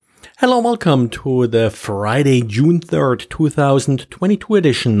Hello and welcome to the Friday, June 3rd, 2022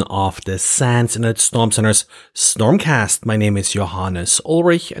 edition of the SANS Internet Storm Center's StormCast. My name is Johannes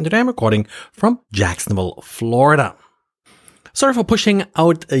Ulrich and today I'm recording from Jacksonville, Florida. Sorry for pushing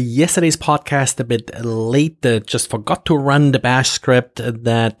out yesterday's podcast a bit late. Just forgot to run the bash script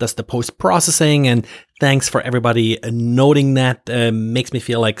that does the post-processing, and thanks for everybody noting that. Makes me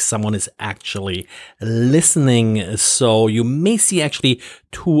feel like someone is actually listening. So you may see actually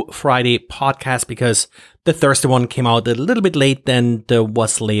two Friday podcasts because the Thursday one came out a little bit late and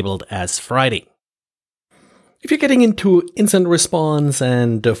was labeled as Friday. If you're getting into incident response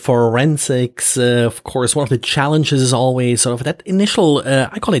and forensics, of course, one of the challenges is always sort of that initial,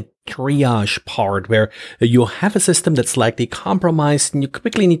 I call it triage part, where you have a system that's likely compromised and you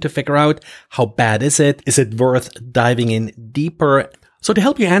quickly need to figure out how bad is it? Is it worth diving in deeper? So to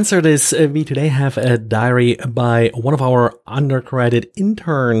help you answer this, we today have a diary by one of our undergraduate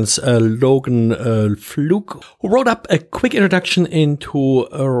interns, Logan Fluke, who wrote up a quick introduction into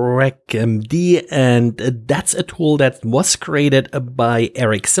RecMD, and that's a tool that was created by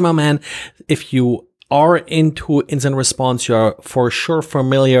Eric Zimmerman. If you are into incident response, you're for sure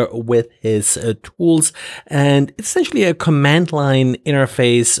familiar with his tools, and it's essentially a command line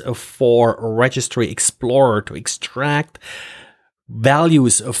interface for Registry Explorer to extract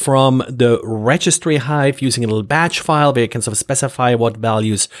values from the registry hive using a little batch file where you can sort of specify what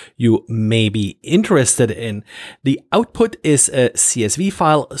values you may be interested in. The output is a CSV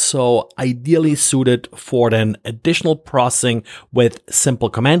file, so ideally suited for then additional processing with simple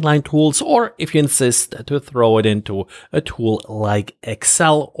command line tools, or if you insist to throw it into a tool like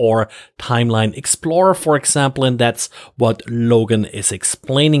Excel or Timeline Explorer, for example, and that's what Logan is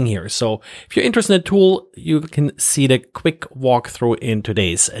explaining here. So if you're interested in a tool, you can see the quick walkthrough in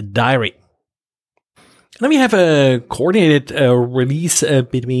today's diary. Then we have a coordinated release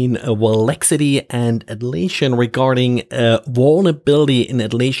between Velexity and Atlassian regarding vulnerability in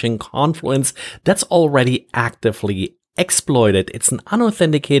Atlassian Confluence that's already actively exploited. It's an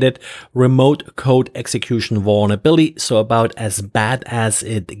unauthenticated remote code execution vulnerability, so about as bad as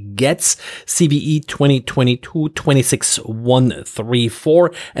it gets. CVE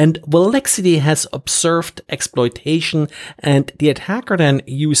 2022-26134, and Velexity has observed exploitation, and the attacker then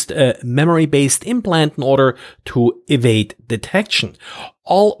used a memory-based implant in order to evade detection.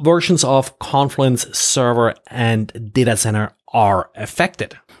 All versions of Confluence Server and Data Center are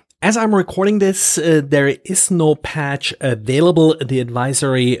affected. As I'm recording this, there is no patch available. The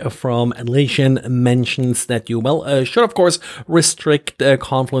advisory from Atlassian mentions that you should of course restrict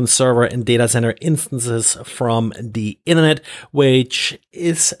Confluence Server and Data Center instances from the internet, which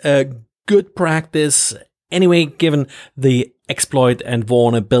is a good practice anyway, given the exploit and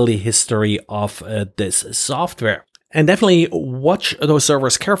vulnerability history of this software. And definitely watch those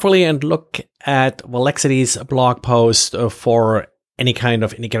servers carefully and look at Velexity's blog post for any kind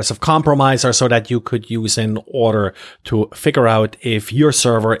of indicators of compromise, or so that you could use in order to figure out if your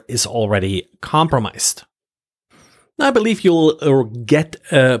server is already compromised. Now, I believe you'll get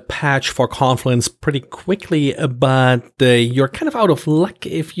a patch for Confluence pretty quickly, but you're kind of out of luck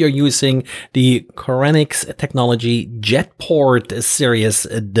if you're using the Korenix technology JetPort series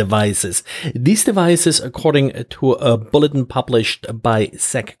devices. These devices, according to a bulletin published by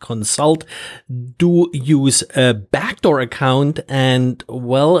SecConsult, do use a backdoor account, and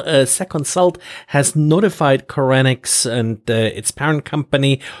SecConsult has notified Korenix and its parent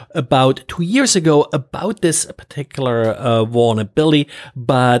company about 2 years ago about this particular vulnerability,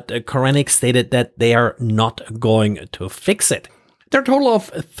 but Korenix stated that they are not going to fix it. There are a total of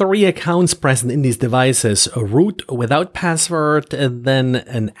 3 accounts present in these devices: a root without password, and then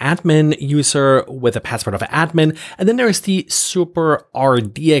an admin user with a password of admin, and then there is the super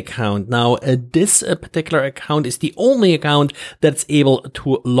RD account. Now, this particular account is the only account that's able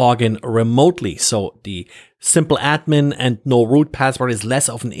to log in remotely, so the simple admin and no root password is less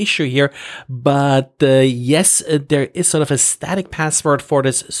of an issue here, but yes, there is sort of a static password for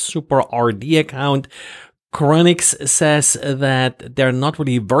this super RD account. Korenix says that they're not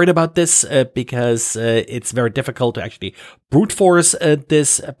really worried about this because it's very difficult to actually brute force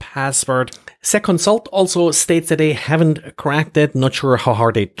this password. SecConsult also states that they haven't cracked it, not sure how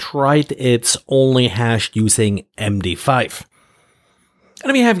hard they tried, it's only hashed using MD5.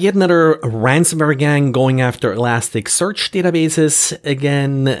 And we have yet another ransomware gang going after Elasticsearch databases.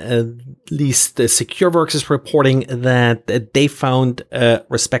 Again, least SecureWorks is reporting that they found a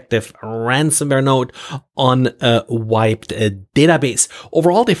respective ransomware node on a wiped database.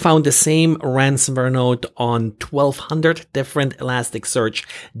 Overall, they found the same ransomware node on 1,200 different Elasticsearch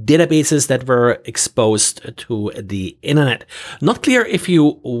databases that were exposed to the internet. Not clear if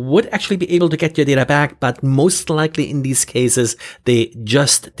you would actually be able to get your data back, but most likely in these cases, they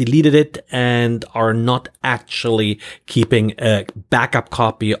just deleted it and are not actually keeping a backup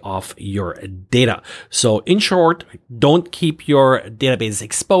copy of your data. So in short, don't keep your database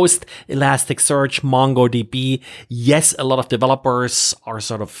exposed. Elasticsearch, MongoDB. Yes, a lot of developers are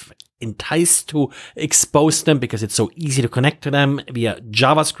sort of enticed to expose them because it's so easy to connect to them via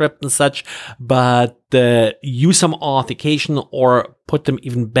JavaScript and such, but use some authentication or put them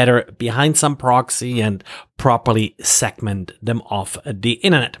even better behind some proxy and properly segment them off the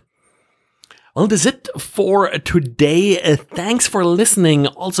internet. Well, that's it for today. Thanks for listening.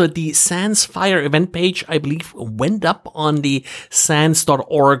 Also, the SANS Fire event page, I believe, went up on the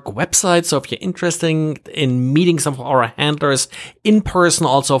sans.org website. So if you're interested in meeting some of our handlers in person,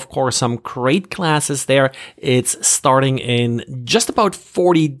 also, of course, some great classes there. It's starting in just about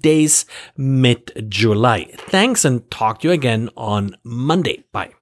 40 days, mid-July. Thanks and talk to you again on Monday. Bye.